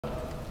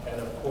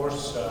and of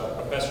course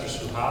Professor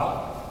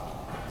Suhal.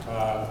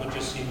 Good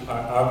to see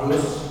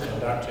Agus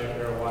and Dr.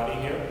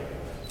 Irawadi here.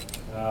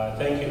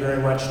 Thank you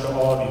very much to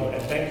all of you,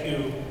 and thank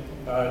you,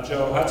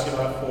 Joe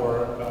Hatsima,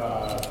 for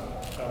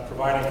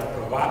providing a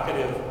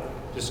provocative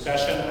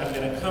discussion. I'm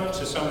going to come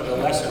to some of the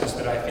lessons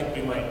that I think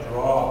we might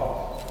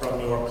draw from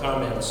your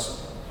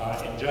comments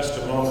in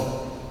just a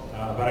moment.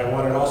 But I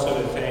wanted also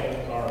to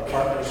thank our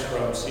partners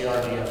from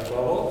CRDF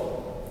Global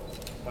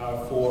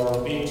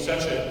for being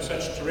such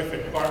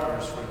terrific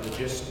partners for the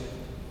GIST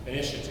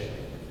initiative.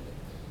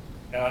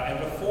 And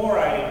before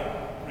I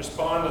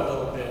respond a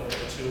little bit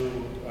to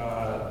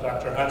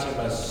Dr.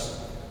 Hatzima's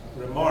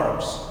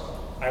remarks,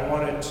 I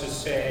wanted to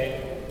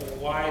say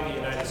why the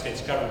United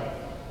States government?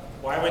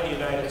 Why would the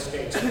United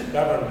States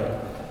government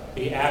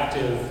be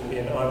active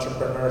in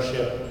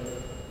entrepreneurship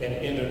in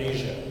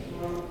Indonesia?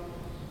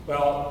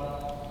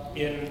 Well,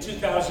 in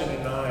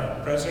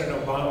 2009,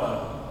 President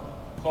Obama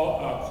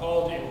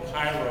called in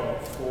Cairo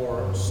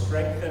for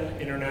strengthened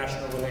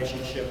international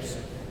relationships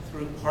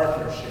through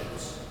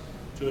partnerships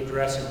to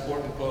address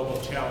important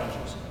global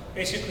challenges.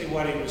 Basically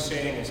what he was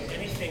saying is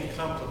anything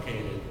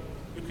complicated,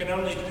 you can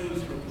only do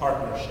through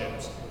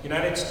partnerships. The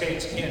United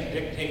States can't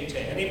dictate to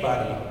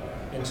anybody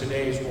in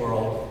today's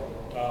world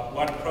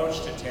what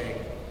approach to take,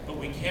 but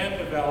we can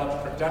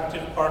develop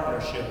productive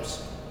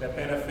partnerships that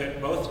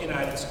benefit both the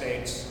United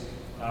States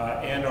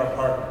and our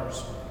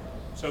partners.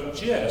 So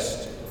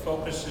GIST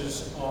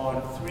focuses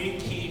on 3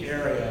 key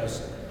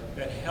areas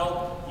that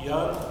help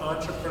young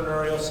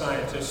entrepreneurial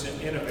scientists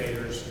and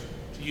innovators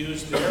to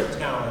use their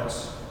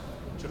talents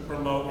to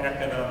promote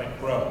economic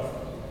growth.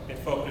 It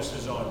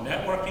focuses on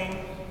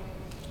networking,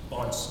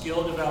 on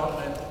skill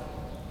development,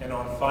 and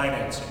on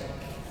financing.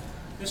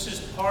 This is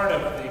part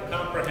of the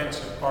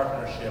comprehensive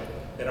partnership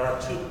that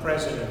our 2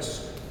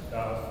 presidents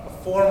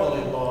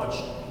formally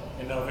launched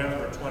in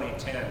November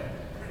 2010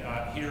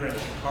 here in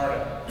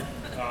Jakarta.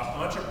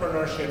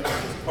 Entrepreneurship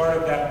is part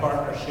of that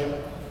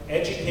partnership.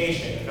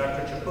 Education,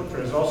 Dr.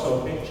 Chaputra is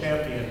also a big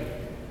champion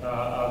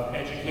of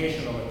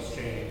educational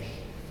exchange.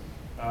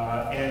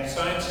 And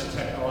science and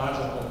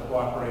technological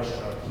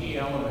cooperation are key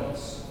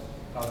elements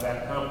of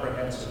that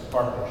comprehensive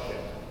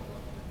partnership.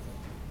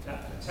 Now,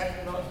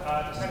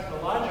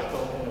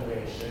 technological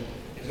innovation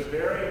is a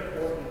very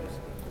important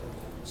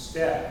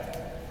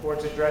step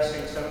towards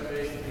addressing some of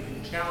the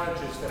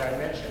challenges that I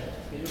mentioned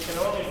that you can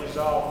only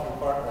resolve through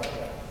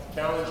partnership.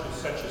 Challenges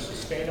such as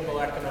sustainable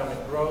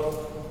economic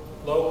growth,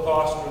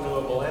 low-cost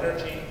renewable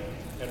energy,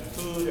 and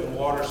food and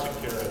water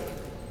security.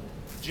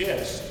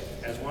 GIST,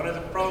 as one of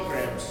the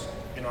programs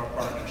in our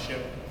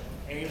partnership,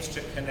 aims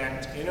to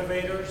connect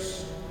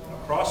innovators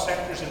across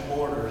sectors and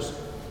borders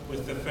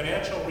with the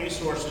financial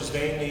resources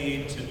they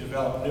need to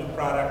develop new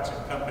products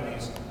and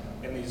companies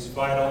in these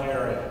vital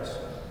areas.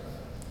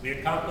 We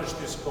accomplished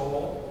this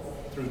goal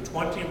through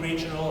 20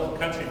 regional and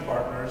country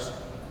partners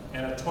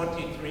and a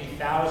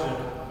 23,000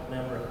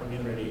 member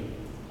community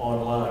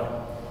online.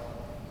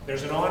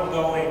 There's an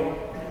ongoing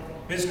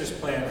business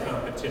plan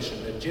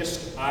competition, the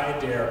GIST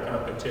iDare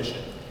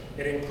competition.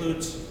 It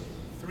includes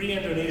 3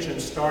 Indonesian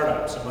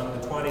startups among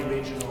the 20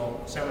 regional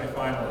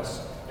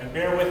semifinalists. And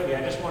bear with me,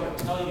 I just want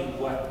to tell you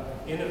what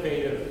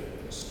innovative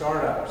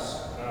startups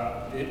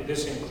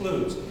this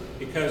includes,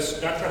 because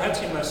Dr.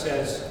 Hatsima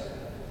says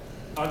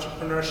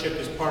entrepreneurship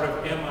is part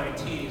of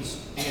MIT's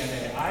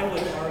DNA. I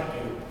would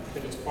argue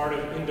that it's part of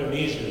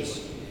Indonesia's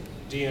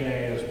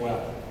DNA as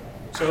well.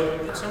 So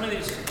some of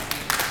these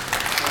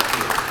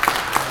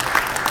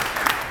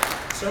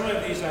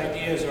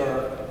ideas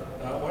are,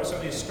 some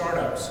of these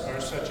startups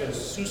are such as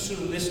Susu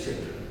Listrik.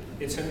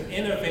 It's an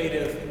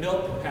innovative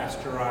milk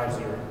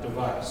pasteurizer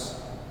device.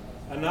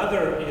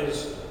 Another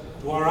is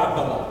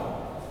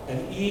Dwarapala,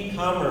 an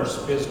e-commerce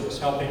business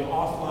helping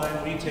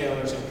offline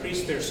retailers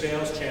increase their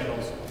sales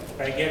channels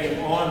by getting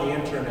on the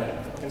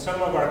internet. And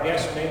some of our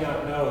guests may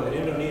not know that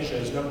Indonesia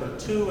is number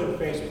 2 in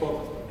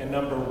Facebook and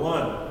number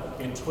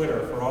 1 in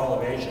Twitter for all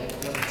of Asia.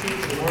 Number 2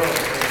 in the world.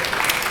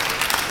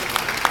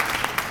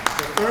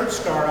 The third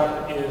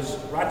startup is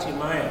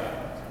Ratimaya,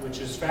 which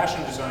is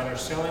fashion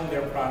designers selling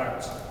their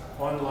products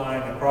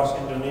online across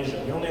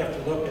Indonesia. You only have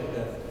to look at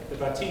the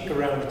batik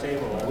around the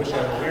table. I wish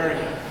I were wearing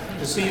it,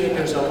 to see that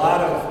there's a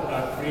lot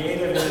of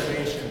creative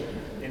innovation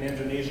in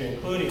Indonesia,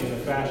 including in the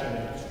fashion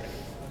industry.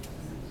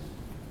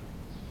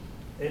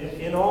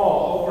 In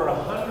all, over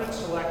 100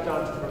 select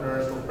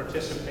entrepreneurs will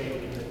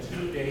participate in the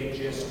 2-day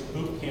GIST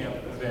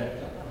bootcamp event.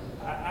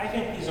 I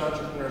think these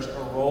entrepreneurs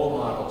are role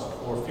models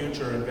for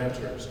future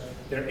inventors.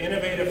 They're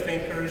innovative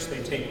thinkers,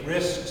 they take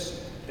risks,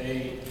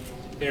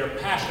 they're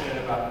passionate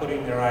about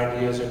putting their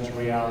ideas into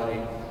reality,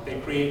 they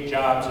create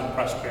jobs and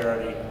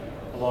prosperity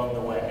along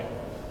the way.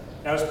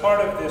 Now, as part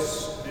of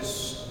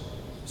this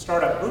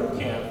startup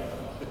bootcamp,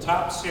 the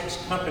top 6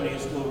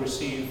 companies will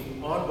receive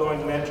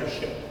ongoing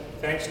mentorship,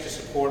 thanks to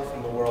support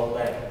from the World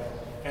Bank.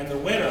 And the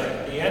winner,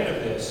 at the end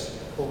of this,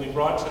 will be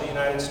brought to the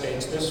United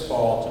States this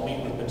fall to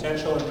meet with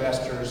potential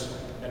investors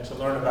and to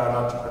learn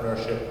about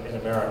entrepreneurship in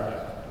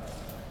America.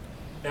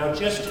 Now,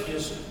 GIST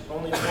is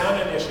only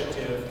one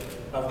initiative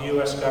of the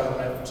U.S.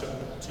 government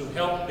to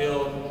help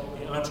build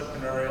the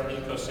entrepreneurial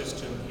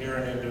ecosystem here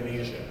in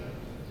Indonesia.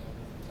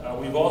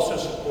 We've also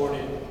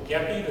supported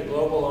GEPI, the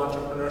Global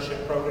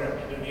Entrepreneurship Program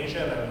in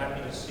Indonesia, and I'm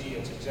happy to see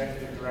its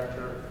Executive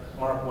Director,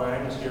 Mark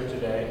Wang, is here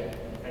today.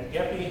 And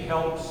GEPI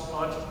helps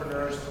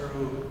entrepreneurs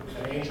through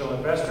an angel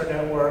investor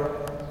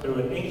network, through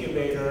an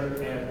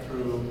incubator, and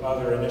through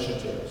other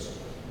initiatives.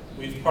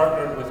 We've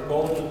partnered with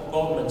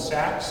Goldman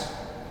Sachs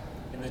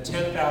in the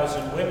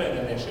 10,000 Women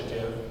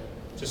Initiative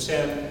to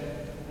send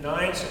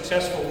 9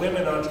 successful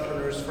women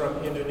entrepreneurs from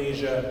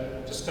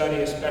Indonesia to study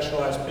a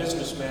specialized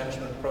business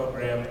management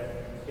program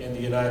in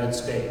the United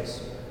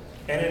States.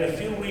 And in a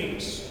few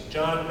weeks,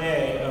 John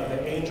May of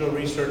the Angel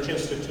Research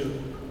Institute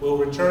will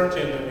return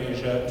to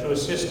Indonesia to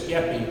assist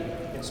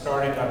GEPI in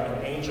starting up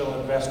an angel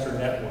investor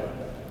network.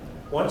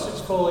 Once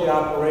it's fully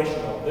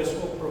operational, this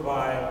will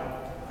provide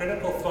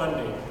critical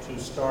funding to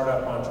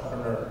startup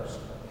entrepreneurs.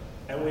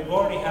 And we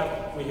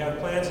have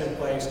plans in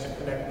place to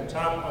connect the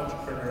top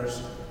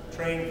entrepreneurs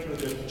trained through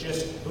the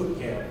GIST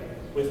bootcamp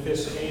with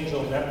this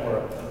angel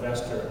network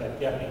investor at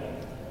GEPI.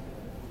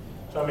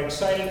 So I'm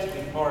excited to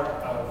be part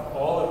of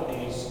all of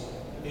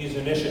these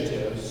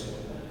initiatives.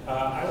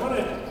 I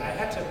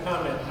had to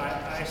comment,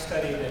 I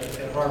studied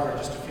at Harvard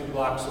just a few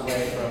blocks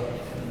away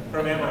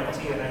from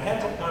MIT, and I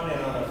had to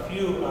comment on a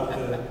few of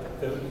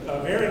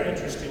the very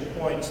interesting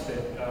points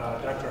that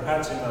Dr.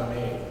 Hadzima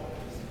made.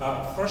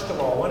 First of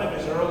all, one of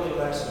his early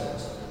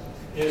lessons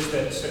is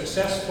that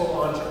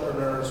successful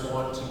entrepreneurs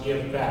want to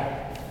give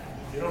back.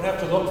 You don't have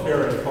to look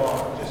very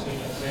far to see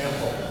an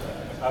example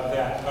of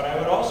that. But I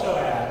would also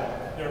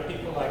add, there are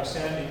people like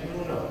Sandy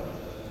Bruno,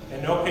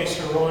 Enoke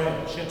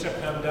Saroyan, Shinta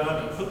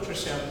Kamdani, Putra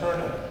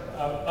Sampurna,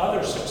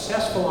 other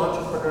successful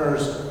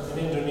entrepreneurs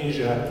in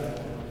Indonesia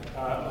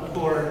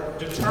who are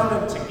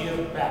determined to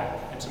give back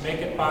and to make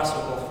it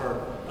possible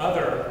for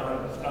other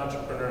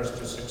entrepreneurs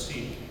to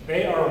succeed.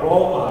 They are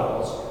role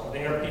models.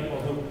 They are people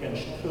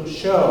who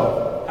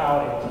show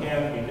how it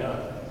can be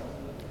done.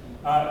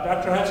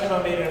 Dr.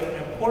 Hadzima made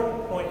an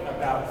important point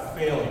about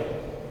failure.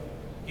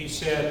 He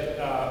said,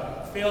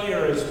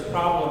 failure is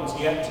problems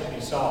yet to be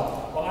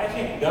solved. Well, I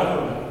think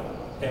government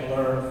can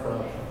learn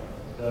from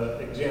the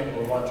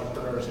example of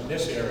entrepreneurs in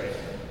this area.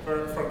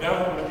 For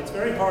government, it's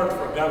very hard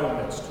for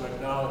governments to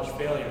acknowledge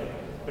failure,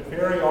 but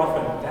very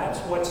often that's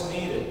what's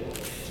needed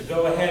to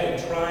go ahead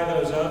and try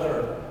those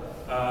other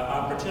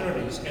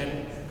opportunities.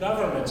 And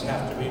governments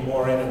have to be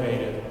more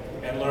innovative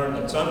and learn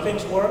that some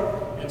things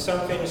work and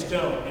some things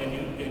don't,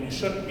 and you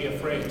shouldn't be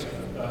afraid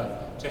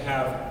to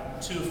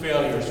have 2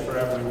 failures for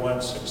every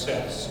 1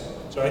 success.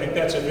 So I think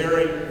that's a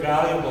very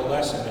valuable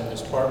lesson in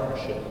this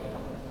partnership.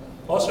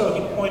 Also,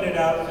 he pointed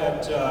out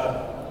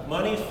that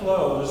money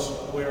flows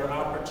where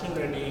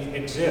opportunity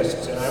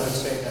exists, and I would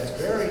say that's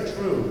very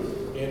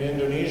true in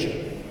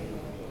Indonesia.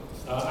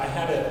 I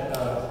had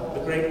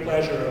the great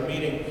pleasure of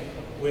meeting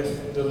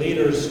with the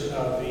leaders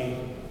of the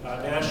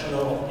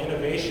National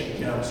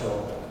Innovation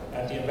Council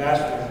at the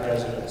Ambassador's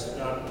Residence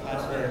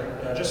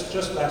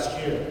just last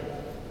year.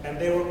 And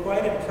they were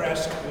quite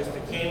impressed with the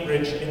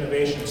Cambridge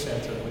Innovation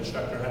Center, which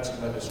Dr.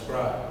 Hadzima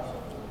described.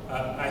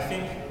 I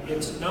think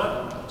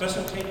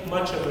doesn't take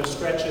much of a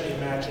stretch of the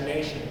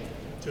imagination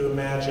to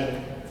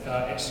imagine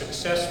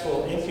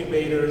successful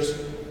incubators,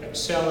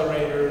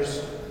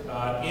 accelerators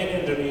in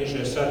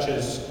Indonesia, such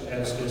as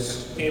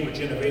this Cambridge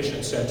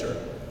Innovation Center.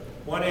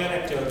 One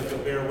anecdote, if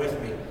you'll bear with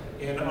me,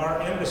 in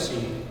our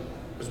embassy,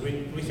 because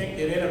we think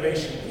that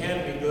innovation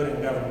can be good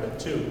in government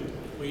too,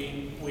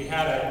 we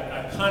had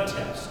a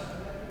contest.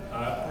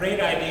 Great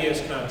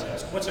ideas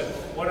contest.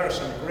 What are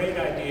some great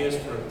ideas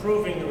for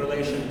improving the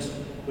relations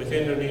with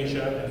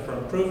Indonesia and for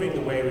improving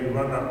the way we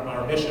run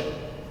our mission?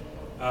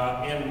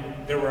 And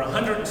there were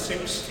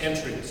 106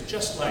 entries,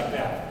 just like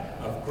that,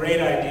 of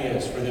great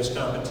ideas for this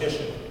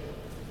competition.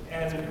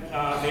 And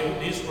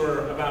these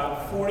were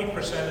about 40%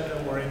 of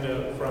them were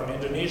from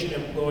Indonesian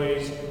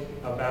employees,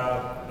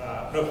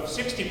 about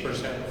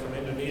 60% from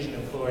Indonesian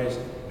employees,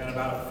 and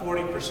about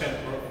 40%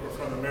 were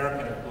from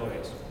American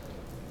employees.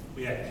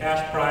 We had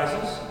cash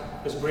prizes,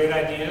 because great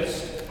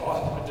ideas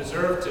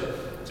deserve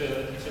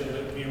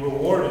to be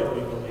rewarded,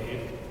 we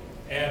believe.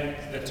 And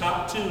the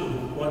top 2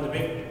 who won the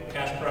big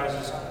cash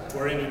prizes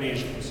were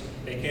Indonesians.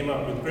 They came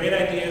up with great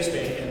ideas,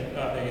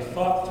 they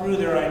thought through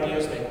their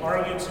ideas, they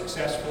argued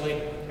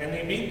successfully, and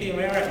they beat the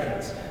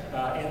Americans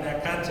in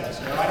that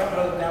contest. Now, I don't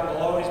know that will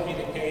always be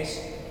the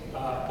case,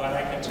 but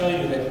I can tell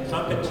you that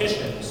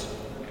competitions,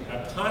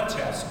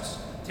 contests,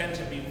 tend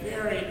to be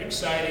very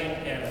exciting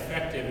and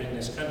effective in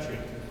this country.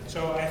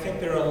 So I think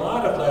there are a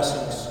lot of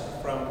lessons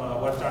from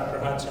what Dr.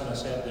 Hadzima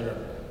said that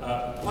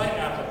are quite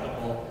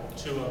applicable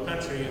to a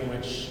country in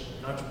which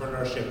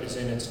entrepreneurship is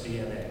in its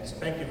DNA. So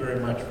thank you very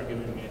much for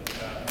giving me an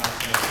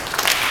opportunity.